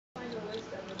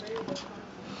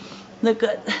Look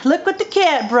what the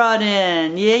cat brought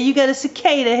in. Yeah, you got a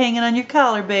cicada hanging on your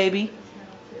collar, baby.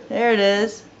 There it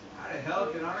is. How the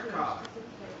hell get on her collar?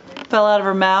 Fell out of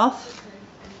her mouth.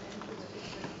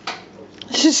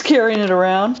 She's carrying it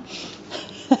around.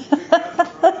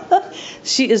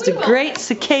 She is the great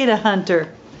cicada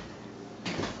hunter.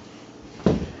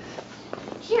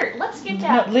 Here, let's get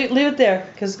down. No, leave it there,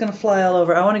 because it's going to fly all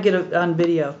over. I want to get it on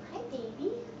video. Hi,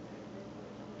 baby.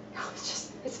 Oh,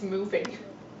 it's moving.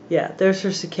 Yeah, there's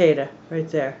her cicada right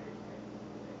there.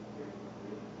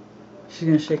 She's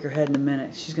going to shake her head in a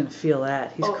minute. She's going to feel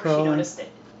that. He's crawling. She noticed it.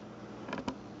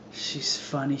 She's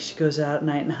funny. She goes out at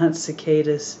night and hunts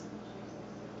cicadas.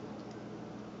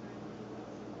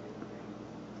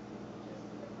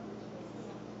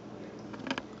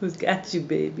 Who's got you,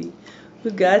 baby?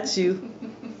 Who got you?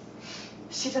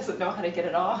 She doesn't know how to get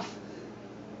it off.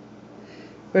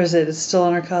 Where is it? It's still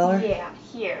on her collar? Yeah,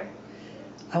 here.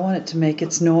 I want it to make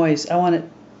its noise. I want it...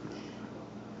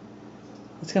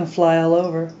 It's going to fly all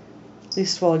over. At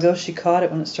least a while ago she caught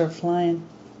it when it started flying.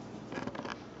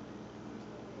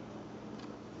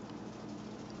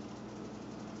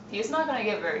 He's not going to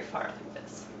get very far like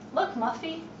this. Look,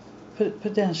 Muffy. Put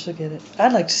it down, she'll get it.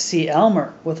 I'd like to see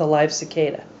Elmer with a live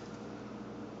cicada.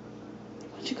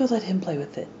 Why don't you go let him play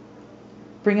with it?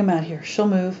 Bring him out here. She'll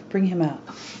move. Bring him out.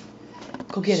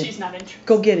 Go get him. She's not interested.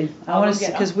 Go get him. I want to see,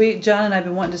 him. because John and I have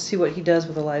been wanting to see what he does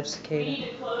with a live cicada. We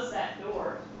need to close that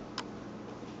door.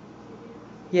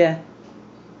 Yeah.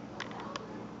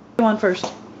 Come on first.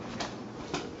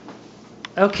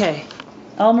 Okay.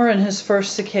 Elmer and his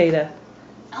first cicada.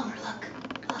 Elmer, look.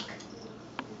 Look.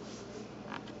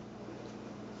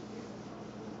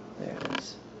 There it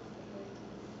is.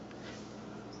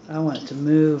 I want it to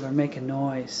move or make a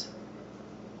noise.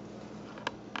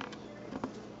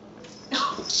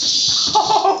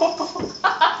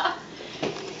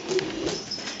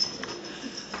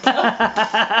 I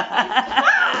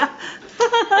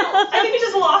think he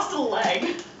just lost a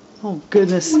leg. Oh,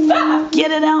 goodness.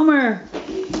 Get it, Elmer!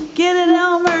 Get it,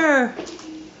 Elmer!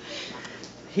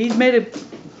 He made a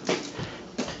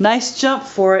nice jump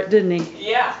for it, didn't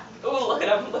he? Yeah. Oh, look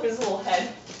at him. Look at his little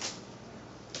head.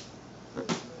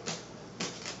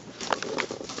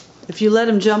 If you let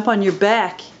him jump on your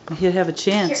back, he'd have a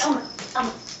chance. Here, Elmer.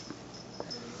 Elmer.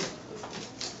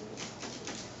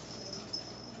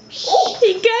 Oh,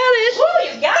 he got it!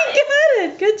 Oh, you got it! He got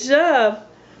it! Good job.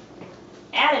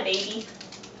 Atta baby.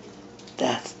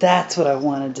 That's what I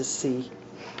wanted to see.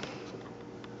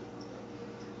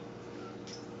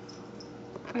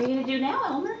 What are you gonna do now,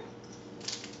 Elmer?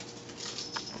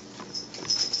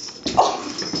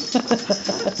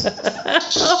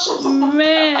 Oh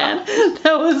man,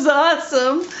 that was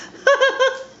awesome.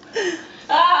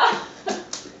 Ah.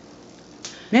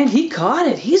 Man, he caught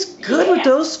it. He's good with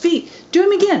those feet. Do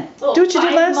him again. Do what you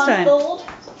did last time. Old.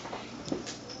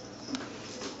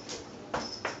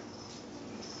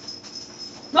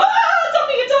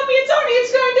 Ah, it's on me,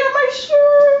 it's going down my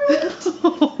shirt.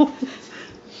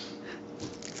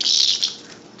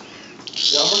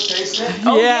 Elmer tasting it?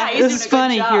 Oh, yeah, he's this doing is a good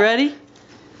funny. job. You ready?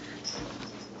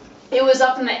 It was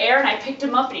up in the air and I picked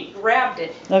him up and he grabbed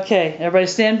it. Okay, everybody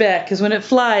stand back, because when it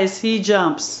flies, he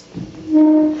jumps. He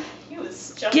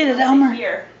was jumping Get it, over Elmer.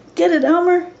 here. Get it,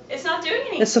 Elmer. It's not doing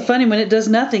anything. It's so funny, when it does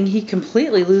nothing, he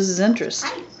completely loses interest.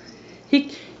 Hi.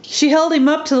 She held him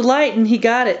up to the light and he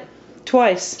got it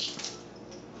twice.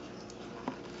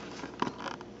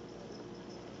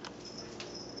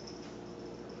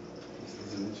 This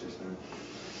is interesting.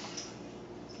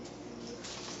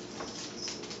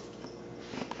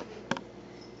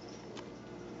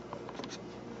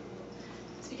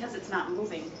 It's because it's not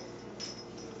moving.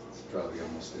 It's probably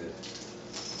almost it.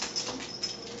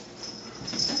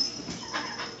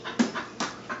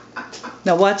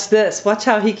 Now watch this. Watch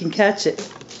how he can catch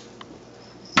it.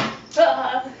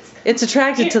 It's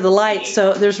attracted to the light,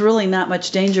 so there's really not much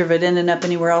danger of it ending up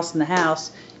anywhere else in the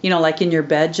house. You know, like in your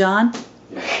bed, John.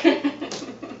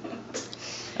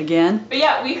 Again. But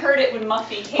yeah, we heard it when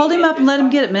Muffy came. Hold him up and let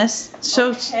him get it, miss.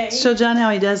 Show John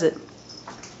how he does it.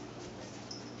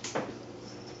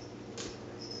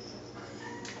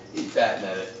 He's batting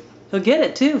at it. He'll get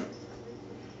it too.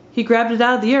 He grabbed it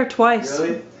out of the air twice.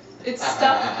 Really? It's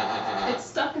stuck. It's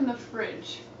stuck in the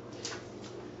fridge.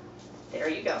 There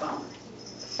you go.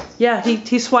 Yeah,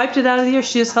 he swiped it out of the air.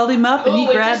 She just held him up and he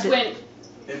grabbed it. Went.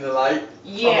 In the light?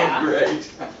 Yeah. Oh,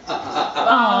 great.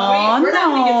 Aw, we're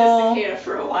not gonna get no. this cicada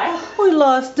for a while. We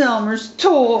lost Elmer's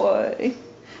toy.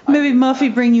 Maybe Muffy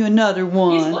bring you another He's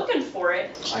one. looking for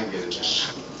it. I can get it now.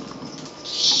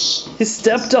 He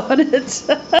stepped on it.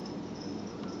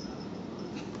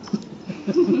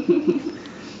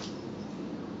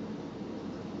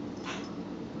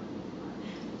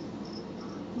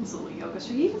 This little yoga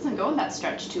stretch. He doesn't go in that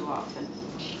stretch too often.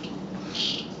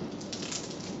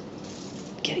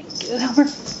 Get it, Elmer.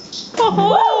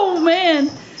 Oh, man.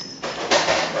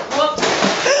 Whoops.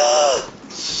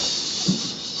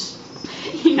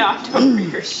 He knocked over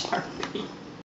your Sharpie.